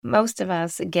Most of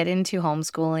us get into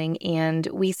homeschooling and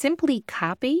we simply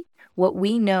copy what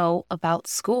we know about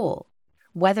school,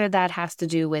 whether that has to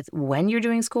do with when you're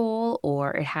doing school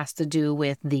or it has to do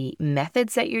with the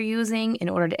methods that you're using in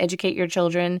order to educate your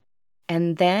children.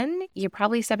 And then you're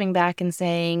probably stepping back and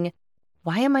saying,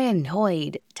 why am I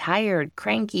annoyed, tired,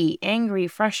 cranky, angry,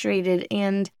 frustrated,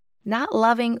 and not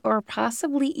loving or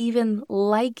possibly even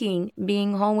liking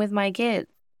being home with my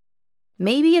kids?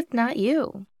 Maybe it's not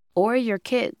you or your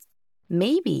kids.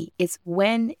 Maybe it's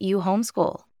when you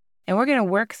homeschool. And we're going to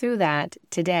work through that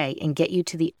today and get you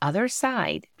to the other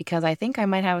side because I think I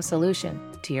might have a solution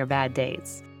to your bad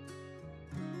days.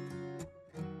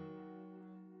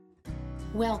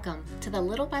 Welcome to the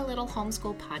Little by Little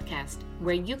Homeschool Podcast,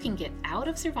 where you can get out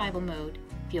of survival mode,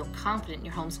 feel confident in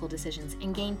your homeschool decisions,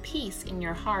 and gain peace in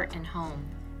your heart and home.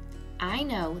 I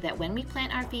know that when we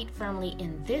plant our feet firmly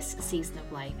in this season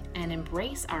of life and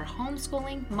embrace our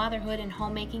homeschooling, motherhood, and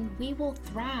homemaking, we will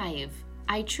thrive.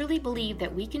 I truly believe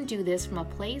that we can do this from a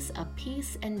place of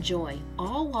peace and joy,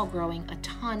 all while growing a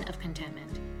ton of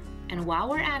contentment. And while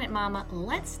we're at it, Mama,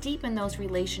 let's deepen those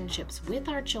relationships with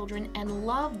our children and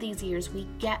love these years we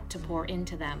get to pour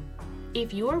into them.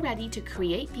 If you're ready to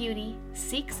create beauty,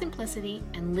 seek simplicity,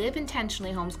 and live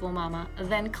intentionally, homeschool mama,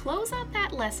 then close out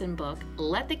that lesson book,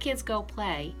 let the kids go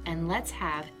play, and let's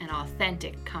have an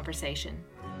authentic conversation.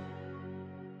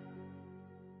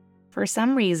 For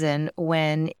some reason,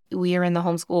 when we are in the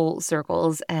homeschool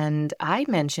circles and I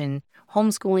mention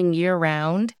homeschooling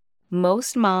year-round,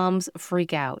 most moms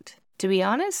freak out. To be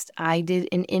honest, I did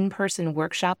an in-person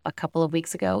workshop a couple of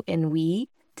weeks ago, and we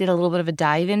did a little bit of a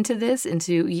dive into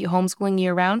homeschooling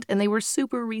year-round, and they were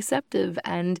super receptive,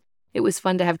 and it was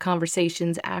fun to have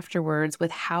conversations afterwards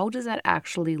with how does that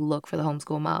actually look for the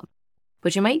homeschool mom.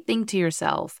 But you might think to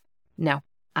yourself, no,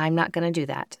 I'm not going to do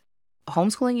that.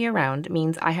 Homeschooling year-round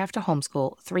means I have to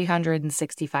homeschool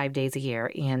 365 days a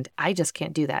year, and I just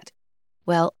can't do that.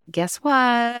 Well, guess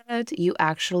what? You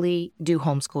actually do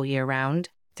homeschool year-round,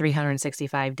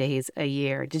 365 days a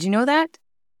year. Did you know that?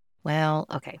 Well,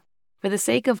 okay. For the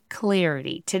sake of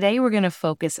clarity, today we're going to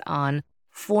focus on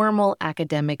formal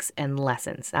academics and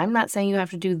lessons. I'm not saying you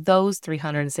have to do those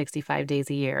 365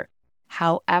 days a year.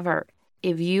 However,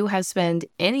 if you have spent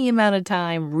any amount of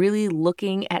time really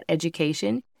looking at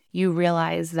education, you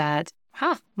realize that,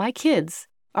 my kids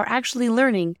are actually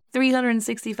learning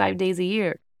 365 days a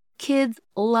year. Kids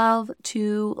love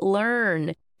to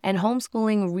learn, and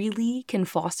homeschooling really can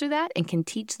foster that and can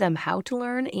teach them how to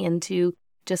learn and to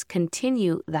just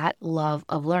continue that love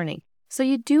of learning. So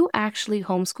you do actually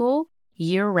homeschool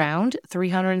year-round,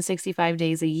 365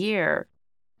 days a year,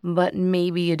 but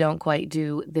maybe you don't quite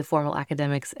do the formal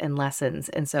academics and lessons.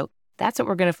 And so that's what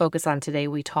we're going to focus on today.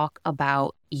 We talk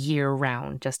about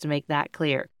year-round, just to make that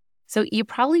clear. So you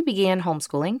probably began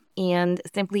homeschooling and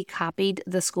simply copied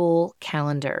the school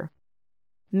calendar.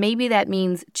 Maybe that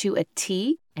means to a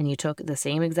T, and you took the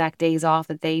same exact days off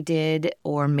that they did,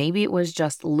 or maybe it was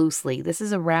just loosely. This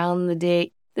is around the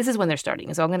date. This is when they're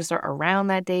starting. So I'm going to start around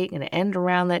that date, going to end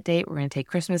around that date. We're going to take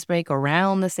Christmas break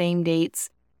around the same dates.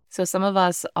 So some of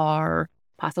us are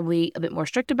possibly a bit more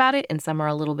strict about it, and some are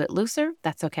a little bit looser.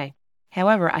 That's okay.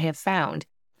 However, I have found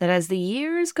that as the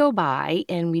years go by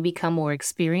and we become more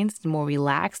experienced and more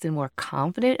relaxed and more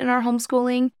confident in our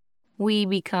homeschooling, we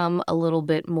become a little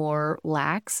bit more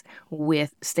lax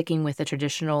with sticking with the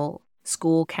traditional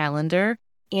school calendar,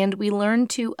 and we learn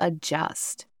to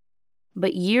adjust.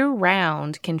 But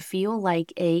year-round can feel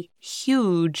like a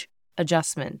huge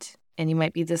adjustment. And you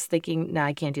might be just thinking, no,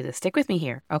 I can't do this. Stick with me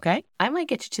here, okay? I might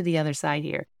get you to the other side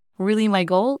here. Really, my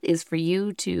goal is for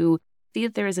you to see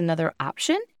if there is another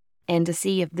option and to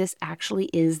see if this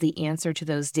actually is the answer to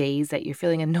those days that you're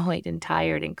feeling annoyed and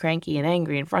tired and cranky and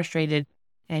angry and frustrated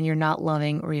and you're not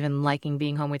loving or even liking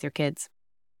being home with your kids.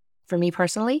 For me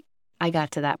personally, I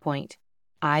got to that point.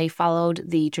 I followed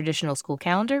the traditional school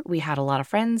calendar. We had a lot of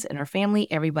friends in our family.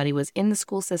 Everybody was in the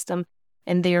school system,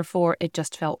 and therefore it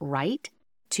just felt right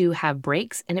to have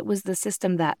breaks, and it was the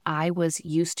system that I was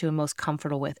used to and most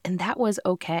comfortable with, and that was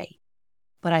okay.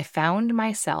 But I found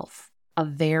myself a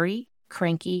very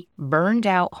cranky, burned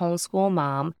out homeschool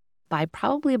mom by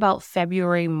probably about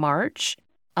February, March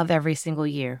of every single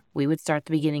year. We would start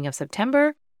the beginning of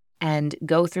September and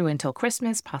go through until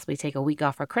Christmas, possibly take a week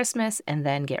off for Christmas, and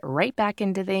then get right back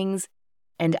into things.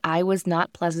 And I was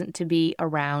not pleasant to be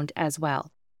around as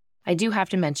well. I do have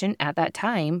to mention, at that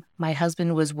time, my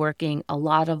husband was working a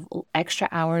lot of extra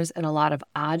hours and a lot of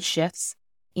odd shifts,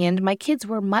 and my kids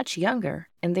were much younger,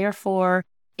 and therefore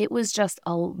it was just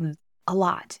a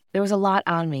lot. There was a lot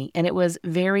on me, and it was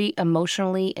very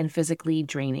emotionally and physically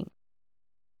draining.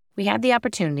 We had the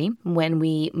opportunity when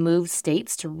we moved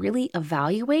states to really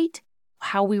evaluate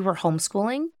how we were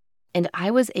homeschooling, and I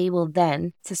was able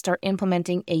then to start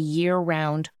implementing a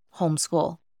year-round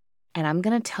homeschool. And I'm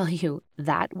going to tell you,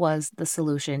 that was the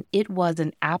solution. It was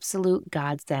an absolute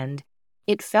godsend.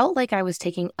 It felt like I was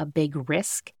taking a big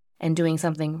risk and doing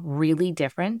something really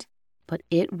different, but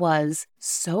it was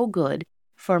so good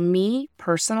for me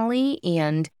personally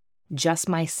and just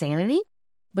my sanity.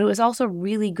 But it was also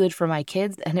really good for my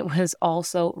kids, and it was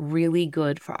also really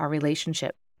good for our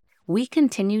relationship. We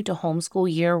continued to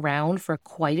homeschool year round for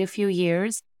quite a few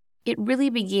years. It really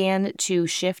began to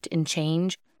shift and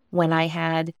change when I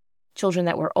had children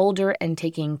that were older and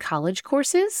taking college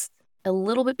courses. A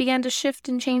little bit began to shift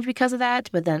and change because of that,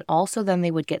 but then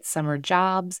they would get summer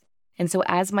jobs. And so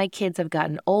as my kids have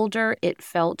gotten older, it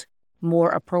felt more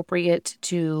appropriate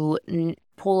to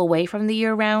pull away from the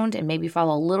year round and maybe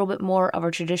follow a little bit more of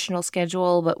a traditional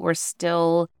schedule, but we're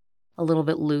still a little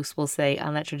bit loose, we'll say,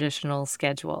 on that traditional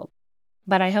schedule.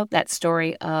 But I hope that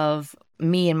story of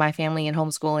me and my family and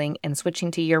homeschooling and switching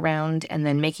to year round and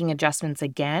then making adjustments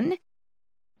again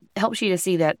helps you to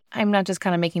see that I'm not just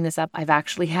kind of making this up. I've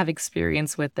actually have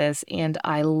experience with this, and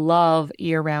I love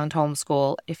year-round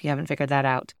homeschool if you haven't figured that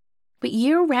out. But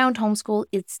year-round homeschool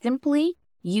is simply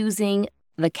using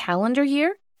the calendar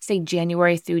year, say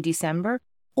January through December,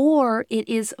 or it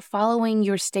is following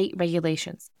your state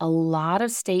regulations. A lot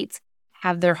of states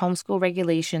have their homeschool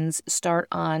regulations start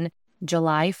on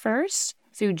July 1st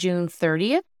through June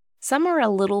 30th. Some are a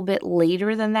little bit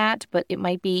later than that, but it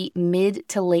might be mid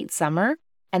to late summer.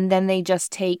 And then they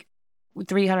just take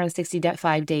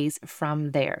 365 days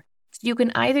from there. So you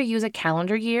can either use a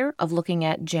calendar year of looking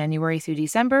at January through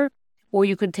December, or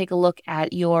you could take a look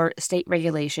at your state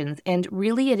regulations. And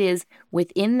really it is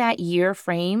within that year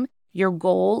frame, your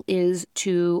goal is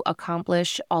to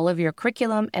accomplish all of your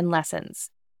curriculum and lessons.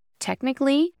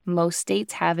 Technically, most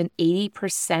states have an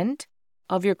 80%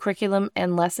 of your curriculum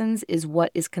and lessons is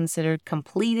what is considered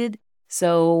completed.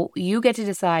 So you get to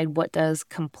decide, what does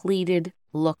completed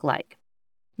look like?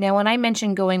 Now, when I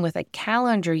mention going with a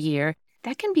calendar year,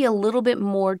 that can be a little bit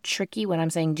more tricky when I'm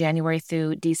saying January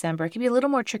through December. It can be a little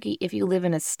more tricky if you live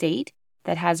in a state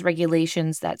that has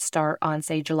regulations that start on,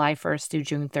 say, July 1st through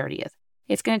June 30th.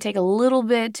 It's going to take a little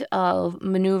bit of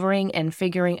maneuvering and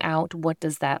figuring out what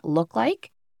does that look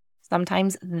like.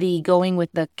 Sometimes the going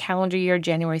with the calendar year,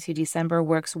 January through December,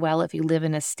 works well if you live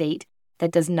in a state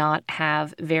that does not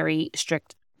have very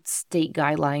strict state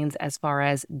guidelines as far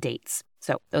as dates.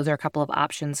 So those are a couple of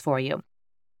options for you.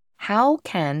 How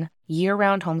can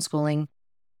year-round homeschooling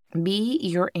be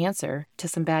your answer to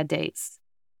some bad days?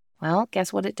 Well,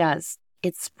 guess what it does?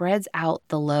 It spreads out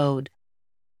the load.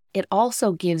 It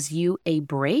also gives you a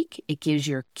break. It gives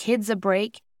your kids a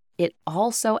break. It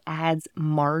also adds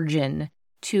margin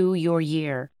to your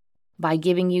year by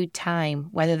giving you time,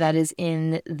 whether that is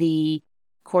in the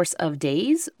course of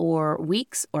days or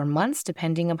weeks or months,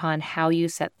 depending upon how you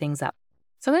set things up.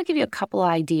 So I'm going to give you a couple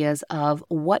ideas of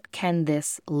what can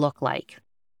this look like.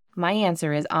 My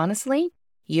answer is, honestly,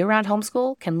 year-round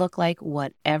homeschool can look like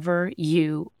whatever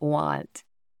you want.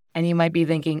 And you might be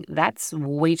thinking, that's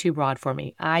way too broad for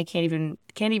me. I can't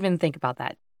even think about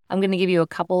that. I'm going to give you a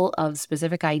couple of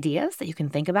specific ideas that you can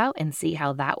think about and see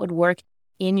how that would work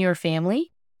in your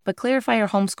family. But Clarifier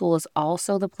Homeschool is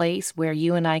also the place where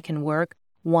you and I can work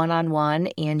one-on-one,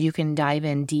 and you can dive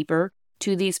in deeper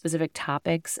to these specific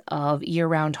topics of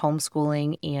year-round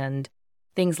homeschooling and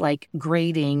things like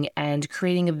grading and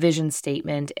creating a vision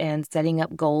statement and setting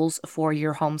up goals for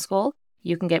your homeschool.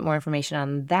 You can get more information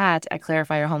on that at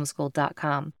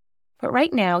clarifierhomeschool.com. But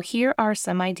right now, here are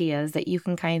some ideas that you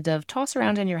can kind of toss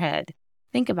around in your head.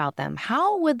 Think about them.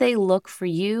 How would they look for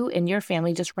you and your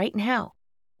family just right now?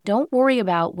 Don't worry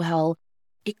about, well,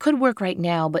 it could work right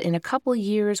now, but in a couple of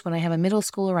years when I have a middle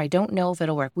schooler, I don't know if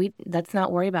it'll work. Let's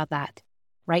not worry about that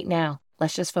right now.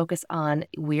 Let's just focus on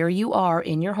where you are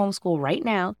in your homeschool right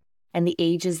now and the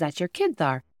ages that your kids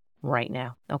are right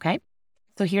now, okay?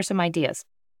 So here's some ideas.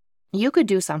 You could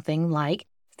do something like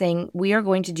saying, we are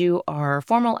going to do our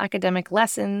formal academic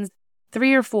lessons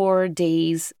 3 or 4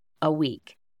 days a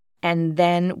week, and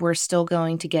then we're still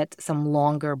going to get some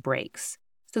longer breaks.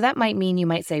 So that might mean you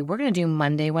might say, we're going to do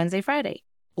Monday, Wednesday, Friday,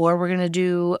 or we're going to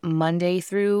do Monday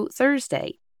through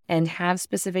Thursday and have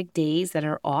specific days that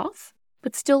are off,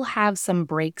 but still have some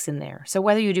breaks in there. So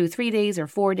whether you do 3 days or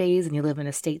 4 days and you live in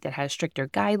a state that has stricter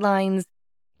guidelines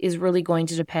is really going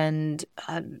to depend.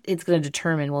 It's going to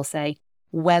determine, we'll say,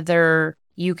 whether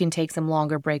you can take some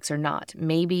longer breaks or not.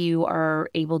 Maybe you are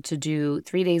able to do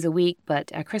 3 days a week,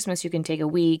 but at Christmas you can take a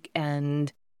week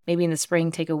and Maybe in the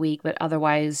spring, take a week, but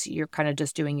otherwise you're kind of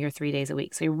just doing your 3 days a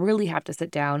week. So you really have to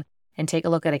sit down and take a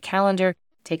look at a calendar,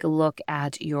 take a look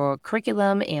at your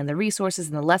curriculum and the resources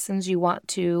and the lessons you want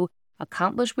to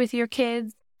accomplish with your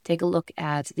kids. Take a look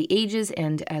at the ages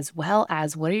and as well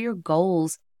as what are your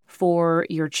goals for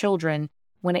your children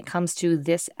when it comes to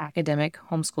this academic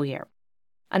homeschool year.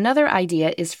 Another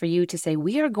idea is for you to say,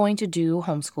 we are going to do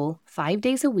homeschool 5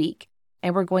 days a week,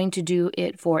 and we're going to do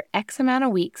it for X amount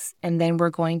of weeks, and then we're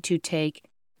going to take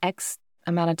X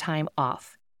amount of time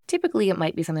off. Typically, it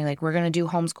might be something like we're going to do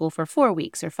homeschool for 4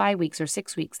 weeks or 5 weeks or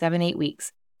 6 weeks, 7, 8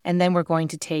 weeks, and then we're going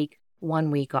to take 1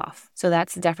 week off. So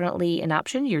that's definitely an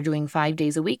option. You're doing 5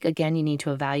 days a week. Again, you need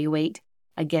to evaluate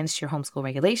against your homeschool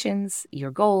regulations,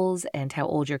 your goals, and how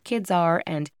old your kids are,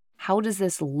 and how does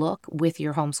this look with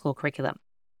your homeschool curriculum.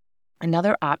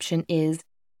 Another option is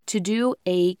to do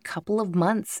a couple of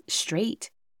months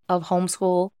straight of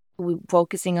homeschool,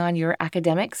 focusing on your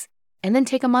academics, and then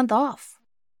take a month off.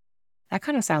 That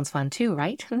kind of sounds fun too,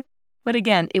 right? But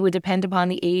again, it would depend upon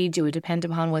the age, it would depend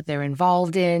upon what they're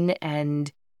involved in,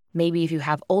 and maybe if you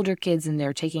have older kids and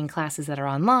they're taking classes that are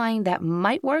online, that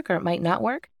might work or it might not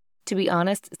work. To be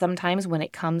honest, sometimes when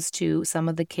it comes to some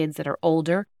of the kids that are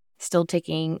older, still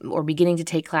taking or beginning to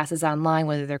take classes online,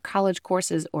 whether they're college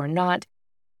courses or not,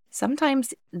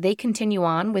 sometimes they continue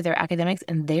on with their academics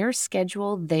and their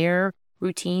schedule, their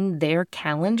routine, their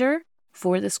calendar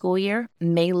for the school year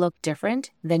may look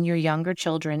different than your younger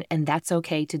children, and that's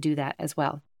okay to do that as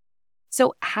well.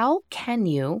 So how can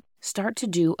you start to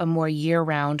do a more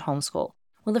year-round homeschool?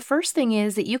 Well, the first thing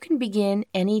is that you can begin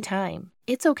anytime.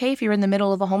 It's okay if you're in the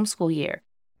middle of a homeschool year.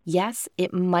 Yes,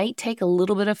 it might take a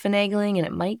little bit of finagling and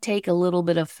it might take a little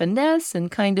bit of finesse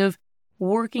and kind of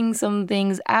working some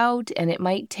things out, and it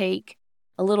might take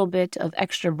a little bit of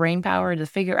extra brain power to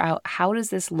figure out how does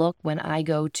this look when I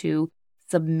go to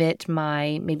submit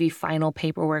my maybe final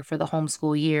paperwork for the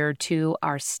homeschool year to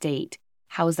our state.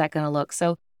 How is that going to look?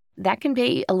 So that can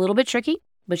be a little bit tricky,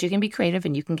 but you can be creative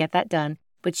and you can get that done,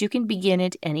 but you can begin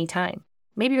it anytime.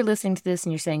 Maybe you're listening to this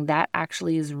and you're saying that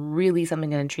actually is really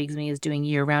something that intrigues me, is doing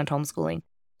year-round homeschooling,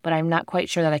 but I'm not quite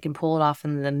sure that I can pull it off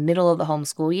in the middle of the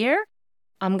homeschool year.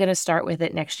 I'm going to start with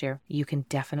it next year. You can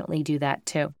definitely do that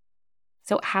too.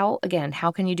 So how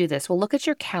can you do this? Well, look at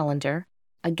your calendar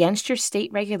against your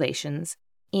state regulations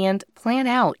and plan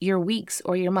out your weeks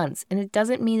or your months. And it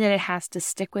doesn't mean that it has to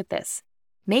stick with this.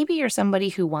 Maybe you're somebody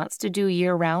who wants to do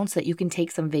year-round so that you can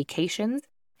take some vacations.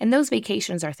 And those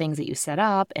vacations are things that you set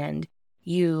up and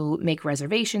you make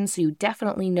reservations, so you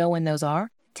definitely know when those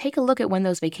are. Take a look at when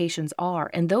those vacations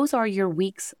are, and those are your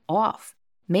weeks off.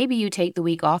 Maybe you take the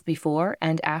week off before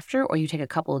and after, or you take a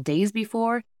couple of days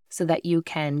before so that you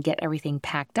can get everything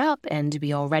packed up and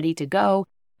be all ready to go.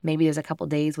 Maybe there's a couple of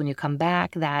days when you come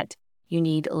back that you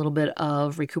need a little bit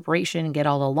of recuperation and get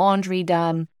all the laundry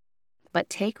done. But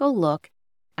take a look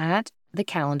at the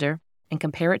calendar and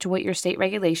compare it to what your state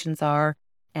regulations are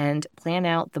and plan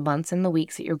out the months and the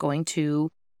weeks that you're going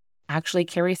to actually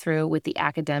carry through with the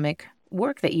academic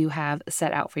work that you have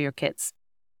set out for your kids.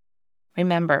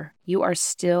 Remember, you are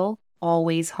still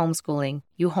always homeschooling.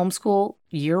 You homeschool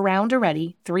year-round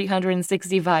already,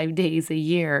 365 days a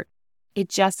year. It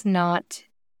just not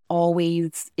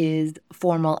always is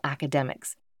formal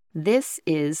academics. This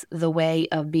is the way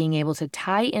of being able to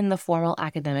tie in the formal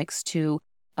academics to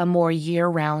a more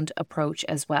year-round approach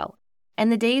as well. And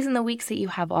the days and the weeks that you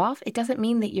have off, it doesn't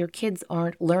mean that your kids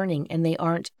aren't learning and they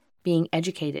aren't being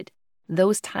educated.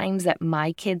 Those times that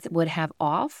my kids would have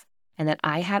off and that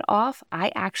I had off,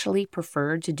 I actually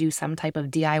preferred to do some type of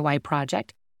DIY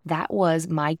project. That was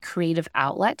my creative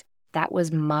outlet. That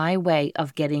was my way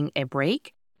of getting a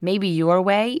break. Maybe your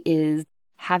way is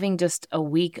having just a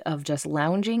week of just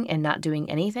lounging and not doing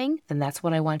anything, then that's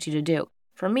what I want you to do.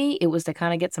 For me, it was to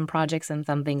kind of get some projects and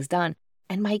some things done.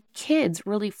 And my kids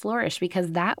really flourished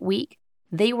because that week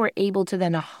they were able to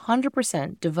then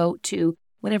 100% devote to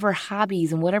whatever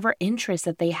hobbies and whatever interests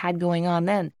that they had going on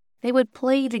then. They would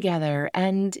play together,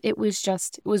 and it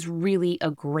was really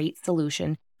a great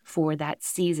solution for that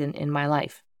season in my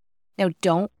life. Now,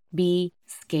 don't be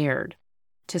scared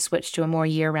to switch to a more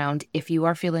year-round if you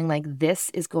are feeling like this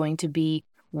is going to be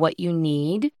what you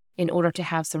need in order to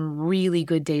have some really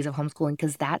good days of homeschooling,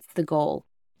 because that's the goal.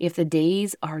 If the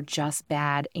days are just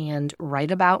bad, and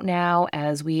right about now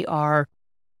as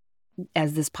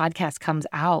this podcast comes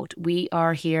out, we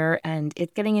are here and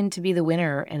it's getting into be the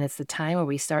winter, and it's the time where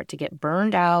we start to get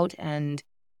burned out and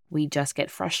we just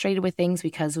get frustrated with things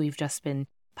because we've just been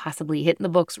possibly hitting the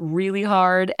books really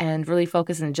hard and really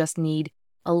focused and just need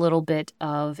a little bit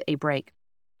of a break.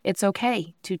 It's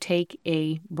okay to take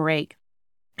a break.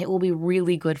 It will be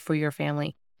really good for your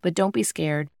family. but don't be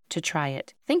scared to try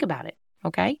it. Think about it,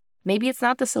 okay? Maybe it's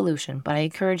not the solution, but I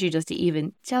encourage you just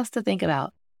to think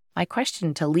about. My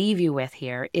question to leave you with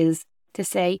here is to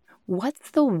say,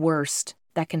 what's the worst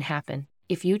that can happen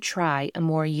if you try a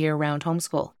more year-round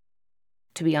homeschool?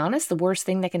 To be honest, the worst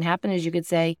thing that can happen is you could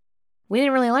say, we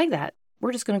didn't really like that.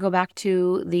 We're just going to go back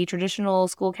to the traditional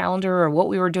school calendar or what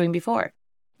we were doing before.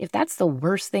 If that's the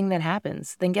worst thing that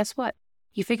happens, then guess what?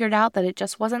 You figured out that it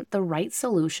just wasn't the right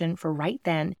solution for right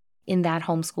then in that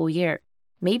homeschool year.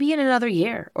 Maybe in another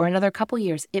year or another couple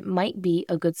years, it might be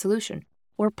a good solution.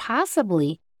 Or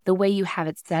possibly the way you have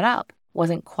it set up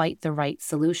wasn't quite the right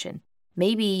solution.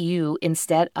 Maybe you,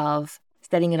 instead of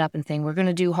setting it up and saying, we're going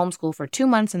to do homeschool for 2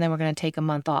 months and then we're going to take a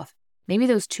month off. Maybe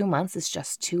those 2 months is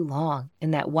just too long,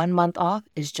 and that 1 month off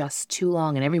is just too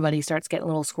long, and everybody starts getting a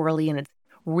little squirrely and it's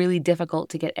really difficult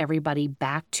to get everybody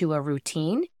back to a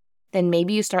routine. Then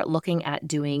maybe you start looking at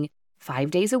doing 5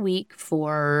 days a week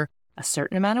for a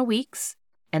certain amount of weeks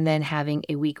and then having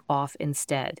a week off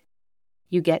instead.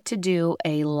 You get to do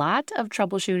a lot of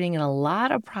troubleshooting and a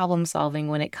lot of problem solving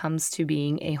when it comes to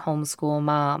being a homeschool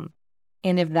mom.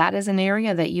 And if that is an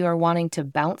area that you are wanting to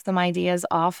bounce some ideas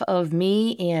off of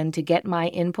me and to get my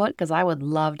input, because I would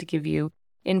love to give you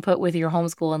input with your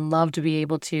homeschool and love to be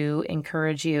able to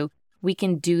encourage you, we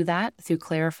can do that through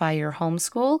Clarify Your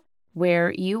Homeschool,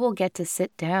 where you will get to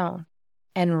sit down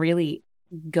and really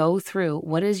go through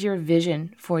what is your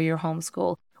vision for your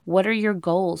homeschool? What are your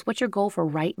goals? What's your goal for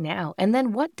right now? And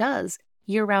then what does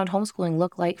year-round homeschooling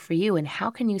look like for you? And how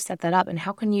can you set that up? And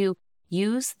how can you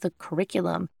use the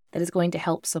curriculum that is going to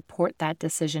help support that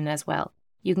decision as well?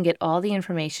 You can get all the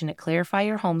information at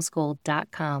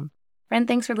clarifyyourhomeschool.com. Friend,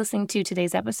 thanks for listening to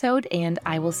today's episode, and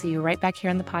I will see you right back here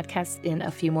on the podcast in a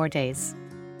few more days.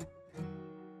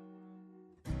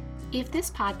 If this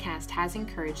podcast has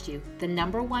encouraged you, the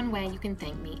number one way you can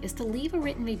thank me is to leave a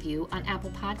written review on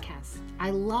Apple Podcasts.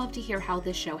 I love to hear how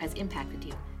this show has impacted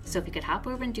you, so if you could hop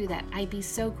over and do that, I'd be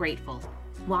so grateful.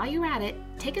 While you're at it,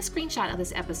 take a screenshot of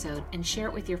this episode and share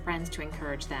it with your friends to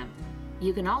encourage them.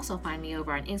 You can also find me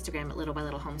over on Instagram at Little by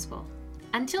Little Homeschool.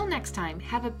 Until next time,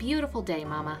 have a beautiful day,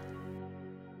 Mama.